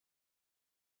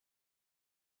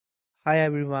Hi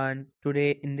everyone,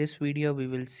 today in this video we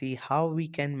will see how we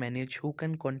can manage who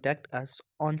can contact us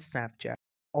on Snapchat.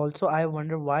 Also, I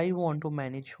wonder why you want to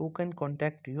manage who can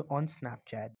contact you on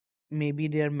Snapchat. Maybe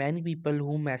there are many people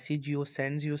who message you,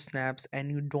 sends you snaps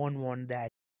and you don't want that.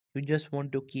 You just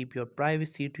want to keep your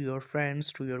privacy to your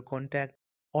friends, to your contact,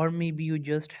 or maybe you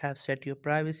just have set your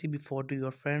privacy before to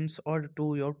your friends or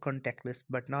to your contact list,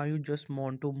 but now you just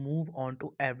want to move on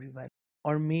to everyone.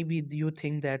 Or maybe you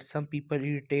think that some people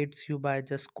irritates you by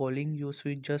just calling you, so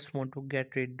you just want to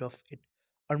get rid of it.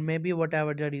 Or maybe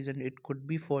whatever the reason, it could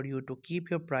be for you to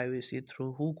keep your privacy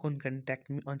through who can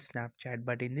contact me on Snapchat.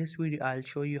 But in this video I'll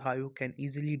show you how you can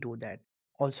easily do that.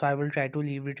 Also, I will try to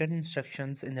leave written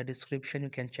instructions in the description, you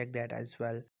can check that as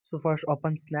well. So first,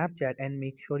 open Snapchat and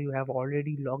make sure you have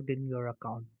already logged in your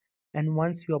account. And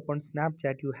once you open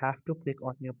Snapchat, you have to click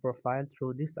on your profile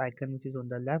through this icon which is on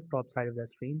the left top side of the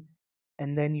screen,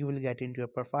 and then you will get into your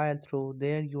profile. Through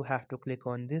there you have to click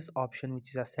on this option which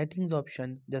is a settings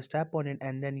option. Just tap on it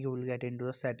and then you will get into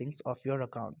the settings of your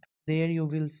account. There you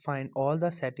will find all the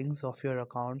settings of your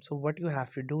account. So what you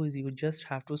have to do is you just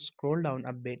have to scroll down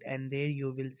a bit, and there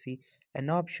you will see an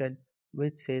option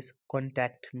which says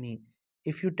contact me.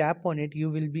 If you tap on it, you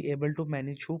will be able to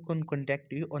manage who can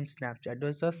contact you on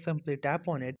Snapchat. Just simply tap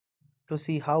on it to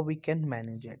see how we can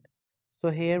manage it. So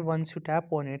here, once you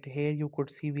tap on it, here you could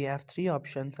see we have three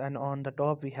options, and on the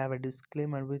top we have a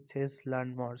disclaimer which says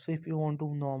learn more. So if you want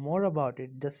to know more about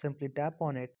it, just simply tap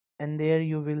on it, and there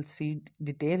you will see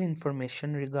detailed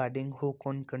information regarding who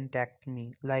can contact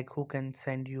me, like who can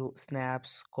send you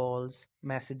snaps, calls,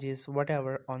 messages,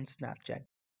 whatever on Snapchat.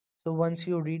 So once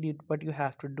you read it, what you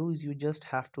have to do is you just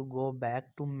have to go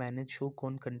back to manage who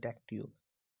can contact you.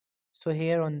 So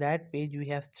here on that page we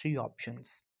have three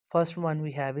options. First one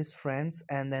we have is friends,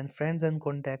 and then friends and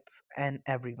contacts and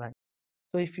everyone.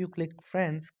 So if you click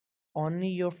friends, only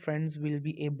your friends will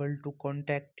be able to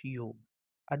contact you.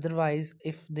 Otherwise,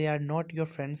 if they are not your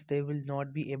friends, they will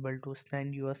not be able to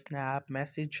send you a snap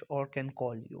message or can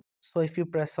call you. So if you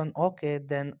press on OK,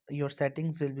 then your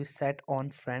settings will be set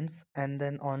on friends, and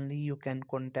then only you can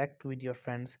contact with your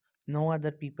friends. No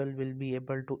other people will be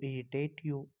able to irritate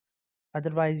you.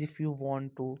 Otherwise, if you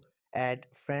want to add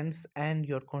friends and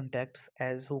your contacts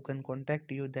as who can contact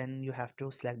you, then you have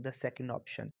to select the second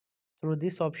option. Through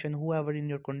this option, whoever in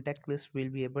your contact list will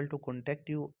be able to contact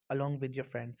you along with your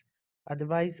friends.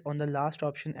 Otherwise, on the last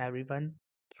option, everyone,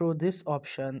 through this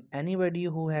option, anybody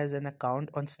who has an account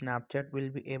on Snapchat will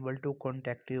be able to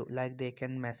contact you. Like they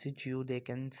can message you, they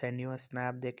can send you a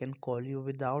snap, they can call you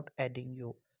without adding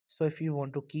you. So if you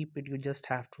want to keep it, you just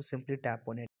have to simply tap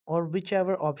on it. Or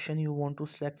whichever option you want to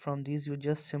select from these, you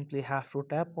just simply have to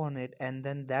tap on it, and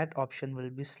then that option will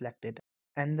be selected.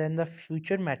 And then the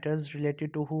future matters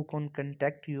related to who can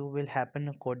contact you will happen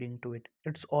according to it.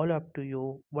 It's all up to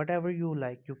you. Whatever you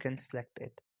like, you can select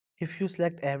it. If you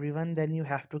select everyone, then you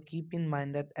have to keep in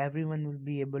mind that everyone will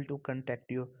be able to contact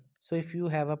you. So if you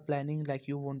have a planning like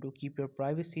you want to keep your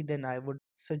privacy, then I would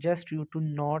suggest you to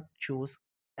not choose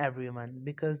everyone,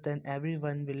 because then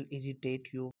everyone will irritate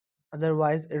you.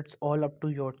 Otherwise, it's all up to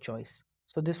your choice.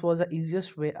 So this was the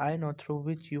easiest way I know through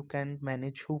which you can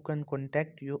manage who can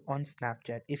contact you on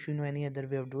Snapchat. If you know any other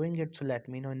way of doing it, so let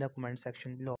me know in the comment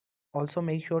section below. Also,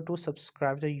 make sure to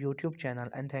subscribe to the YouTube channel,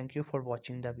 and thank you for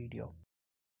watching the video.